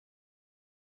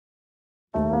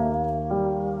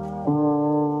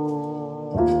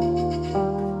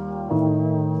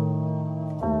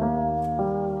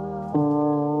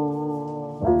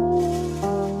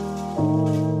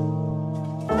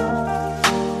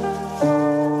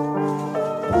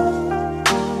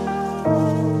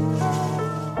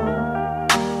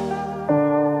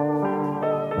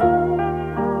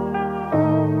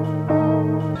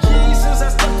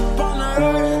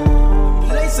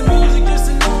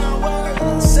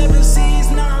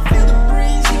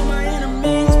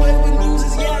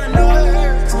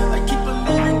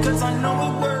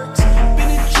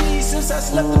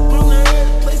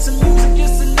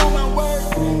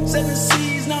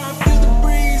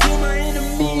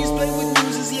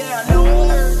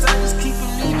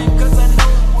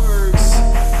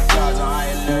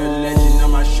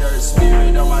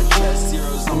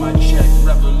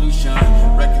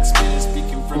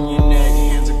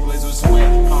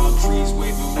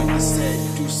with the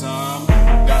set, do some.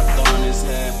 Gato on his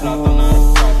head, Plato not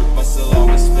a prophet, but still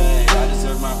always fed. I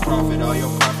deserve my profit, all your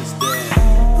profits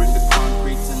dead. Bring the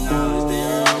concrete to knowledge, they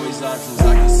are always options.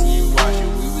 I can see you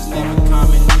watching, we was never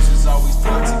common. News was always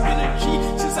toxic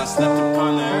energy. Since I slept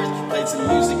upon the earth, played some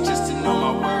music just to know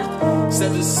my worth.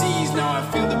 7 seas, now I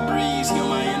feel the breeze. Heal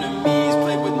my enemies,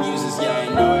 play with muses, yeah I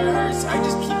know it hurts. I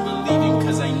just keep believing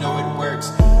cause I know it works.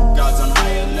 God's on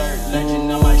high alert,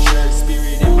 legend on my shirt,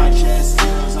 spirit in my chest,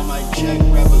 zeros on my check,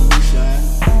 revolution.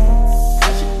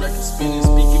 Magic record spinning,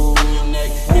 speaking from your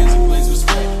neck, hands are glazed with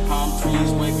sweat, palm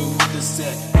trees waving with the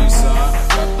set. You saw,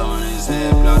 Gato on his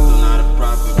head, Plato not a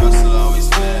prophet, but still always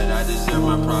fed. I deserve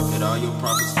my profit, all your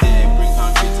profits dead. Bring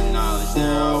concrete to knowledge,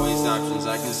 there are always options.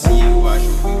 I can see you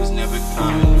watching, we was never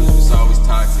common, news was always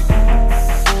toxic.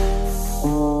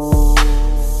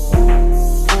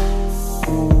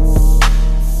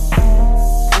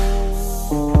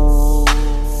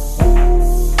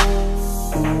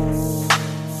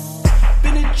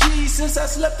 Since I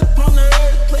slept upon the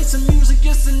earth, play some music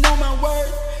just to know my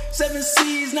worth. 7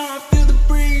 seas, now I feel the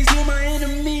breeze. Heal my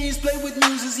enemies, play with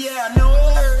muses, yeah I know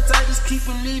it hurts. I just keep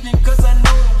believing cause I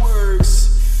know it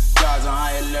works. God's on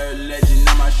high alert, legend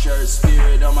on my shirt,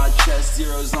 spirit on my chest,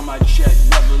 zeros on my check,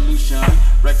 revolution.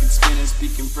 Record spinning,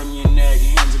 speaking from your neck,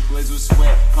 hands are glazed with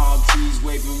sweat, palm trees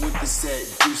waving with the set,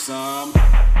 do some.